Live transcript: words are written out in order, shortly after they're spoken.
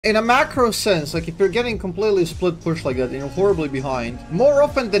In a macro sense, like if you're getting completely split push like that and you're horribly behind, more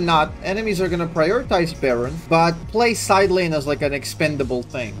often than not, enemies are gonna prioritize Baron, but play side lane as like an expendable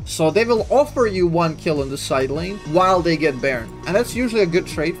thing. So they will offer you one kill in the side lane while they get Baron. And that's usually a good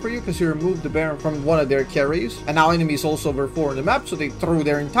trade for you because you remove the Baron from one of their carries. And now enemies also over 4 in the map, so they threw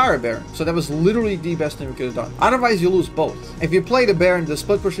their entire Baron. So that was literally the best thing we could have done. Otherwise, you lose both. If you play the Baron, the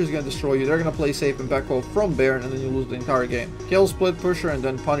split pusher is gonna destroy you. They're gonna play safe and back off from Baron, and then you lose the entire game. Kill split pusher and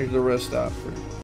then punish the rest after.